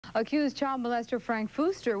Accused child molester Frank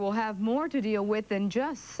Fuster will have more to deal with than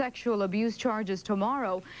just sexual abuse charges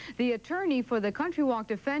tomorrow. The attorney for the Country Walk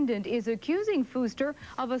defendant is accusing Fuster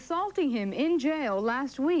of assaulting him in jail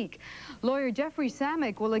last week. Lawyer Jeffrey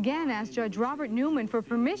Samek will again ask Judge Robert Newman for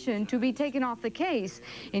permission to be taken off the case.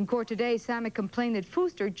 In court today, Samek complained that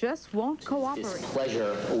Fuster just won't cooperate. His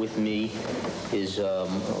pleasure with me is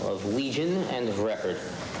of legion and of record,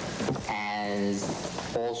 and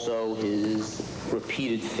also his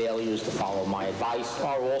repeated failures to follow my advice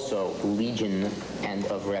are also legion and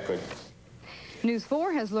of record. News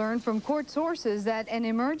 4 has learned from court sources that an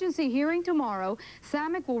emergency hearing tomorrow,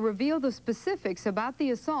 Samek will reveal the specifics about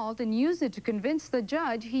the assault and use it to convince the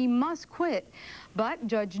judge he must quit. But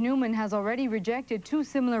Judge Newman has already rejected two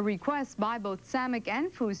similar requests by both Samek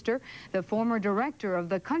and Fuster, the former director of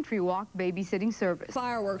the Country Walk babysitting service.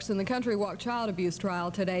 Fireworks in the Country Walk child abuse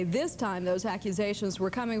trial today. This time, those accusations were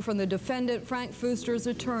coming from the defendant, Frank Fuster's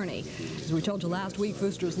attorney. As we told you last week,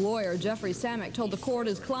 Fuster's lawyer, Jeffrey Samek, told the court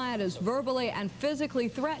his client has verbally and physically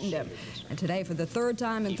threatened him. And today, for the third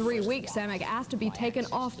time in 3 weeks, Samek asked to be taken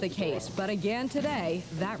off the case. But again today,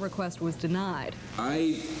 that request was denied.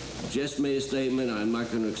 I just made a statement. I'm not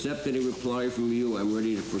going to accept any reply from you. I'm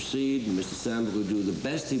ready to proceed. Mr. Samek will do the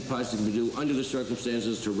best he possibly do under the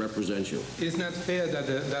circumstances to represent you. It's not fair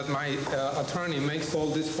that my attorney makes all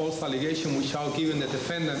this false allegation without giving the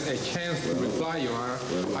defendant a chance to reply, Your Honor.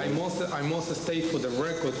 I must state for the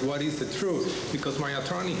record what is the truth, because my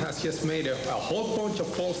attorney has just made a whole bunch of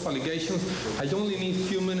false allegations. I only need a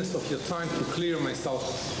few minutes of your time to clear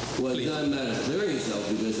myself. Well, it doesn't matter clearing yourself,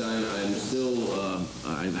 because I'm still,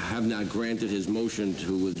 I have not granted his motion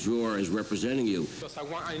to withdraw as representing you.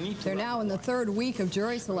 They're now in the third week of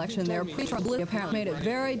jury selection. Their pre-trial apparently made it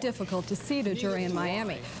very difficult to seat a jury in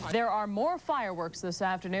Miami. There are more fireworks this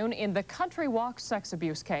afternoon in the Country Walk sex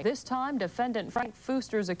abuse case. This time, defendant Frank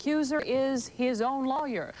Fuster's accuser is his own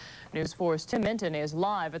lawyer. News 4's Tim Minton is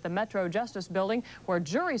live at the Metro Justice Building, where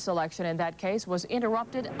jury selection in that case was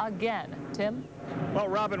interrupted again. Tim? Well,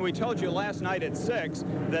 Robin, we told you last night at 6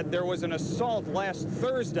 that there was an assault last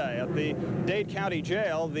Thursday at the Dade County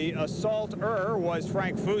Jail. The assaulter was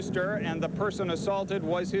Frank Fuster, and the person assaulted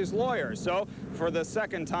was his lawyer. So, for the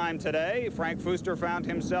second time today, Frank Fuster found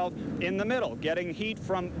himself in the middle, getting heat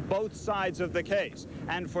from both sides of the case.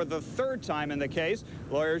 And for the third time in the case,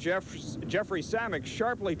 lawyer Jeffrey Samek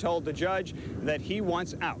sharply told the judge that he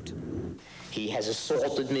wants out. He has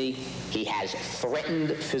assaulted me. He has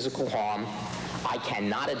threatened physical harm. I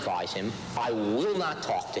cannot advise him. I will not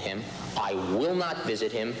talk to him. I will not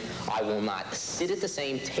visit him. I will not sit at the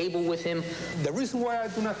same table with him. The reason why I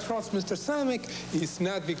do not trust Mr. Samek is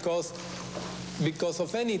not because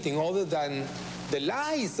of anything other than the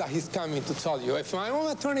lies that he's coming to tell you. If my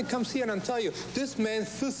own attorney comes here and tell you, this man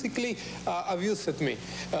physically abused me,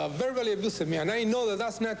 verbally abused me, and I know that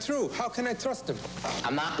that's not true, how can I trust him?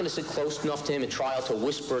 I'm not going to sit close enough to him at trial to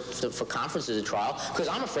whisper for conferences at trial, because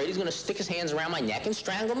I'm afraid he's going to stick his hands around my neck and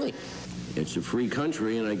strangle me. It's a free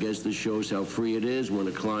country, and I guess this shows how free it is when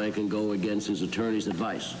a client can go against his attorney's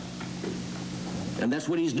advice. And that's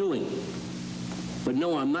what he's doing. But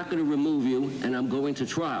no, I'm not going to remove you, and I'm going to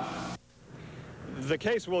trial. The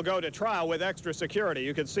case will go to trial with extra security.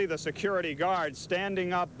 You can see the security guards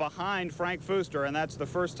standing up behind Frank Fuster, and that's the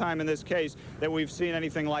first time in this case that we've seen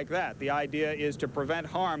anything like that. The idea is to prevent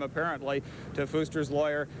harm, apparently, to Fuster's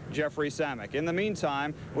lawyer, Jeffrey Samek. In the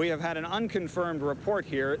meantime, we have had an unconfirmed report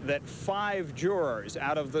here that 5 jurors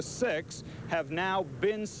out of the 6 have now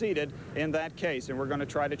been seated in that case, and we're going to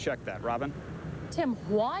try to check that. Robin? Tim,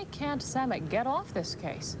 why can't Samek get off this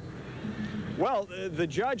case? Well, the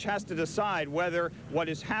judge has to decide whether what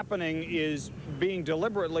is happening is being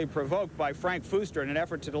deliberately provoked by Frank Fuster in an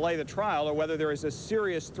effort to delay the trial, or whether there is a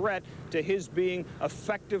serious threat to his being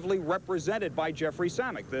effectively represented by Jeffrey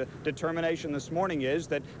Samek. The determination this morning is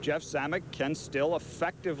that Jeff Samek can still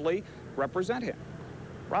effectively represent him.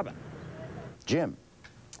 Robin. Jim.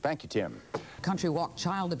 Thank you, Tim. Country Walk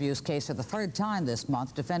child abuse case for the third time this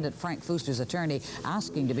month. Defendant Frank Fuster's attorney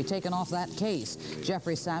asking to be taken off that case.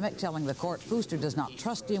 Jeffrey Samek telling the court Fuster does not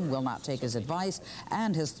trust him, will not take his advice,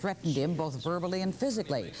 and has threatened him both verbally and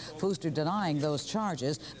physically. Fuster denying those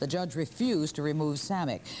charges. The judge refused to remove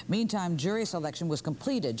Samek. Meantime, jury selection was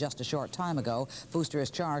completed just a short time ago. Fuster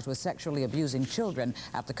is charged with sexually abusing children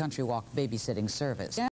at the Country Walk babysitting service.